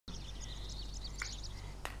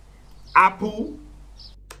Apple.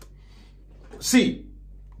 See,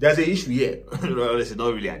 there's an issue here. It's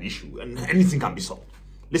not really an issue, and anything can be solved.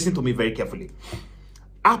 Listen to me very carefully.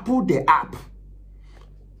 Apple the app.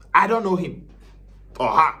 I don't know him or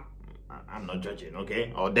her. I'm not judging,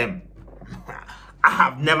 okay? Or them. I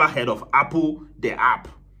have never heard of Apple the app.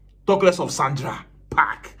 Talk less of Sandara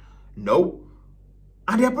Park. No.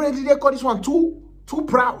 And apparently they call this one too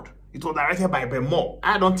proud. It was directed by Bemo.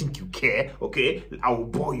 I don't think you care, okay? I will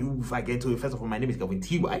bore you if I get to it. First of all, my name is Kevin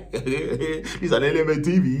TY. This is an element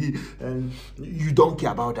TV. And you don't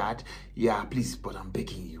care about that. Yeah, please, but I'm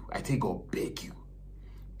begging you. I think I'll beg you.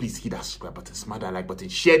 Please hit that subscribe button, smash that like button,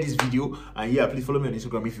 share this video. And yeah, please follow me on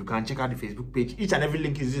Instagram if you can. Check out the Facebook page. Each and every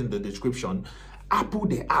link is in the description. Apple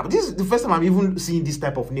the app. This is the first time I'm even seeing this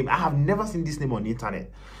type of name. I have never seen this name on the internet.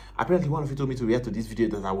 Apparently, one of you told me to react to this video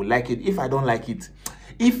that I would like it. If I don't like it,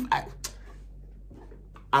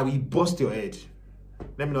 I will bust your head.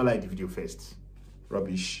 Let me not like the video first.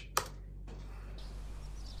 Rubbish.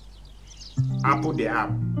 Apple the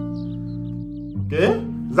app. Okay?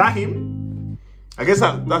 Is that him? I guess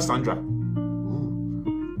that's Sandra.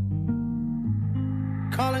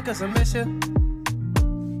 Calling cause I miss you.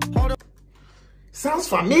 Hold up. Sounds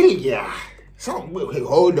familiar. Wait,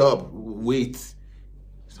 hold up. Wait.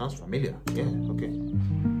 Sounds familiar. Yeah, okay.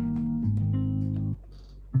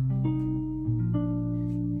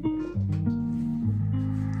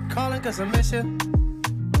 Calling cause I miss you.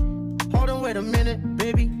 Hold on, wait a minute,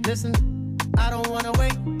 baby. Listen, I don't wanna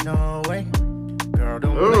wait. No way. Girl,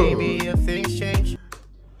 don't blame me if things change.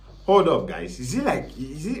 Hold up, guys.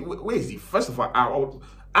 Where is he? First of all,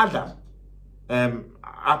 Adam.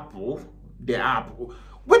 Apple. The app.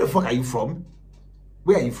 Where the fuck are you from?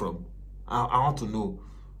 Where are you from? I want to know.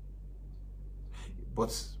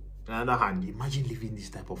 But on the other hand, imagine living this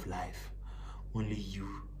type of life. Only you.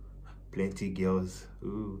 Plenty girls.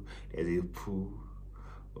 Ooh, there's a pool.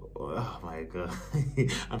 Oh my god.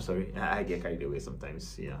 I'm sorry. I get carried away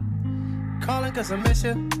sometimes. Yeah. Calling cause I miss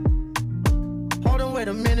you. Hold on, wait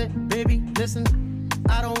a minute, baby. Listen,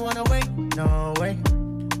 I don't wanna wait. No way.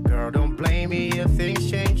 Girl, don't blame me if things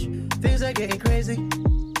change. Things are getting crazy.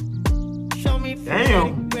 Show me.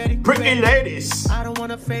 Damn. Pretty ladies. I don't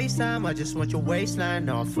wanna FaceTime. I just want your waistline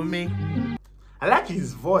off for me. I like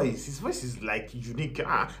his voice. His voice is like unique.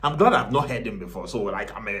 I'm glad I've not heard him before. So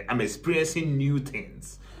like I'm experiencing new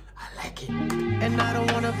things. I like it. And I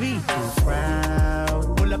don't wanna be too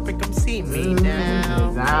proud. Pull up and come see me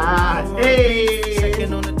now. Hey.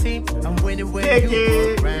 Second on the team, I'm winning with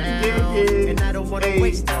you around. And I don't wanna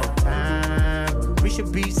waste no time. We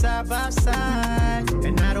should be side by side.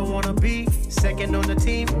 And I don't wanna be second on the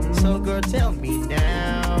team. So girl, tell me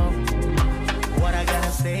now what I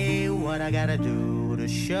gotta say, what I gotta do to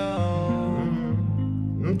show.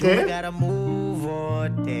 Okay. Do I gotta move or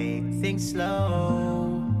take things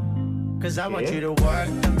slow? Cause I want you to work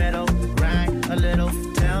the middle, grind a little.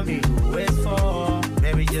 Tell me who it's for.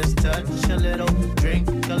 Maybe just touch a little, drink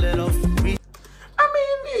a little. I mean,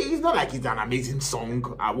 it's not like it's an amazing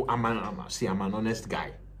song. I'm an honest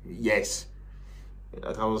guy. Yes.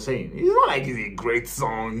 Like I was saying, it's not like it's a great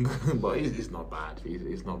song, but it's not bad.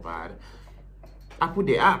 It's not bad. I put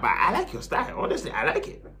the app. I like your style. Honestly, I like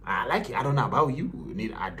it. I like it. I don't know about you.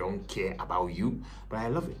 I don't care about you, but I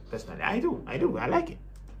love it personally. I do. I like it.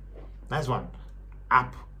 Nice one.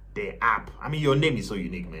 App. The app. I mean, your name is so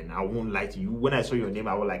unique, man. I won't lie to you. When I saw your name,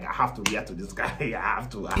 I was like, I have to react to this guy. I have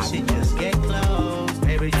to. You should just get close.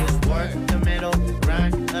 Maybe just work the middle,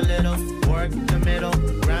 grind a little. Work the middle,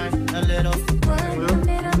 grind a little. Work the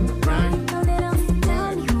middle, grind a little.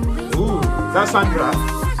 Ooh, that's Sandra.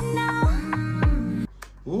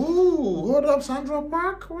 Ooh, hold up, Sandara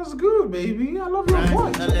Park. What's good, baby? I love your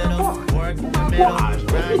voice. A little, work the middle,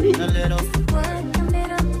 grind a little. Work the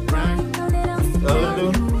middle, grind a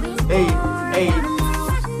little. Hey.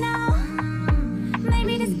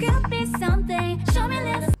 Maybe this could be something. Show me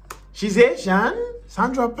this. She's Asian.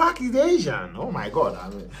 Sandara Park is Asian. Oh my god.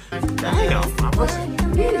 Damn. I was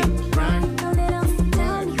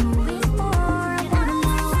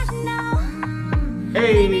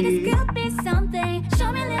Hey. Maybe this could be something.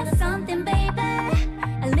 Show me a little something, baby.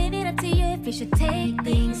 I leave it up to you if you should take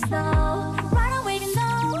things slow. Right away, you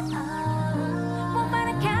know. We'll find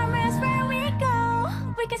the cameras where we go.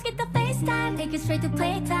 We can skip the FaceTime, take it straight to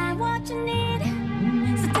playtime. What you need?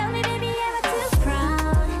 So tell me, baby, am I too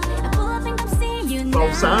proud? I pull up and come see you now.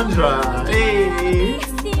 From Sandra. Hey.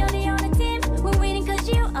 The only on the team. We're waiting 'cause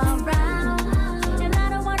you are around. And I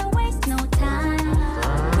don't wanna waste no time.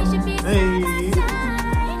 We should be Hey.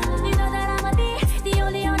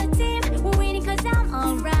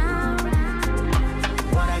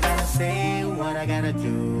 I gotta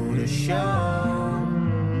do the show.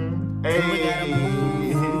 Hey.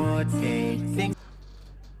 Take things.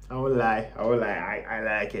 I won't lie, I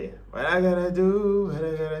like it. What I gotta do, what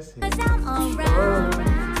I gotta say. 'Cause I'm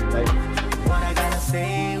alright. Like, What I gotta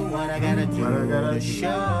say, what I gotta do what I gotta to do show.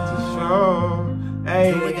 to show.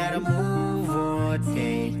 Hey. Do we gotta move or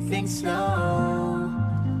take things slow?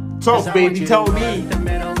 Talk, baby, tell me. The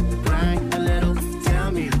middle, grind a little,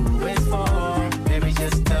 tell me who it's for. Maybe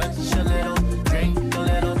just touch a little, drink a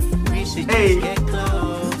little. We should Hey. just get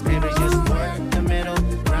close. Maybe just work the middle,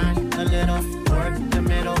 grind a little, work the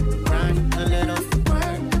middle, grind a little,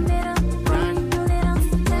 Work the middle, grind. a little,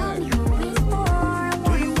 tell you who it's for.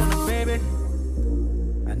 Do you want it, baby?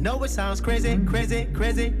 I know it sounds crazy, crazy,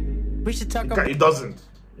 crazy. We should talk about. It doesn't.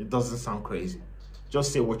 It doesn't sound crazy.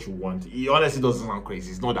 Just say what you want. It honestly doesn't sound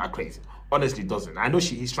crazy. It's not that crazy. Honestly, it doesn't. I know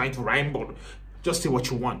he's trying to rhyme, but just say what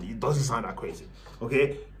you want. It doesn't sound that crazy.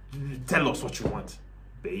 Okay? Tell us what you want.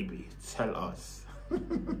 Baby, tell us. Work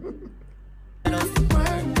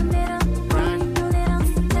the middle, Grind. a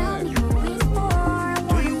little, tell you who it's for.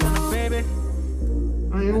 Do you want it, baby?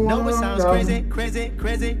 I know it sounds crazy, crazy,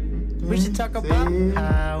 crazy. We should talk about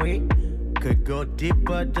how we could go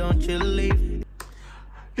deeper, don't you leave.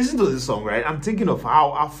 Listen to this song, right? I'm thinking of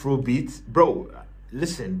how Afrobeat, bro.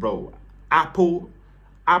 Listen, bro.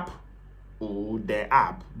 The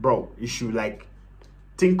app, bro. You should like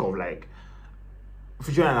think of like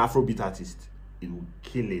featuring an Afrobeat artist. It will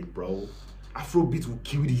kill it, bro. Afrobeat will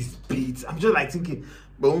kill these beats. I'm just like thinking,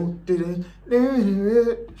 boom,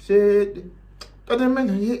 shit. Hey, they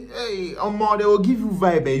will give you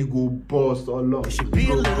vibe and you go bust or love. It should be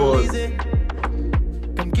a little easy.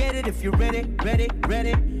 Come get it if you're ready, ready,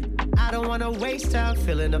 ready. I don't wanna waste time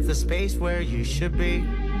filling up the space where you should be.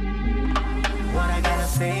 What I gotta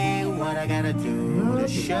say, what I gotta do to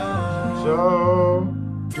show. So,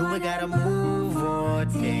 Do I gotta move or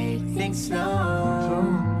take things slow?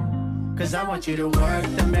 Cause I want you to work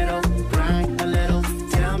the middle, grind a little.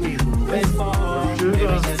 Tell me who it's for. Maybe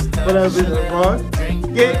just touch a little, drink a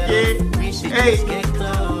little. We should just get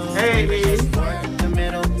close. Maybe just work the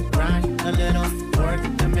middle, grind a little. Work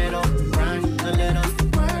the middle, grind a little.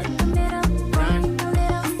 Work the middle, Grind. a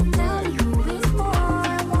little, tell you who it's for.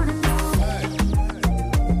 I wanna know.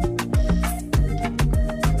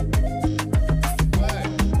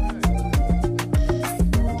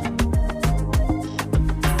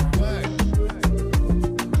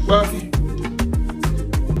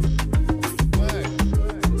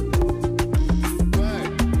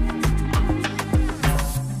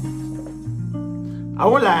 I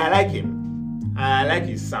won't lie, I like him. I like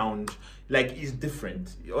his sound. Like, it's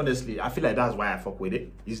different. Honestly, I feel like that's why I fuck with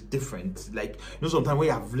it. It's different. Like, you know, sometimes when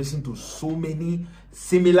you have listened to so many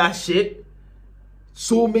similar shit,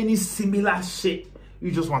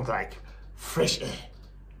 you just want like fresh air.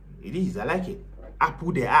 It is, I like it.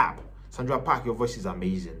 Apple the app. Sandara Park, your voice is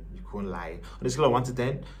amazing. You couldn't lie. On the scale of 1 to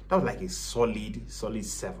 10, that was like a solid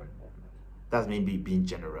 7. That's maybe being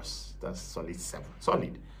generous. That's solid 7.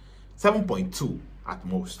 Solid. 7.2 at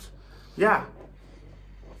most. Yeah.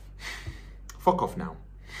 Fuck off now.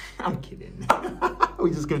 I'm kidding.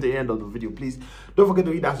 We just came to the end of the video. Please don't forget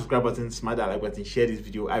to hit that subscribe button, smash that like button, share this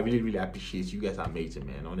video. I really appreciate you. You guys are amazing,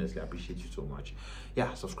 man. Honestly, I appreciate you so much.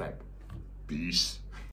 Yeah, subscribe. Peace.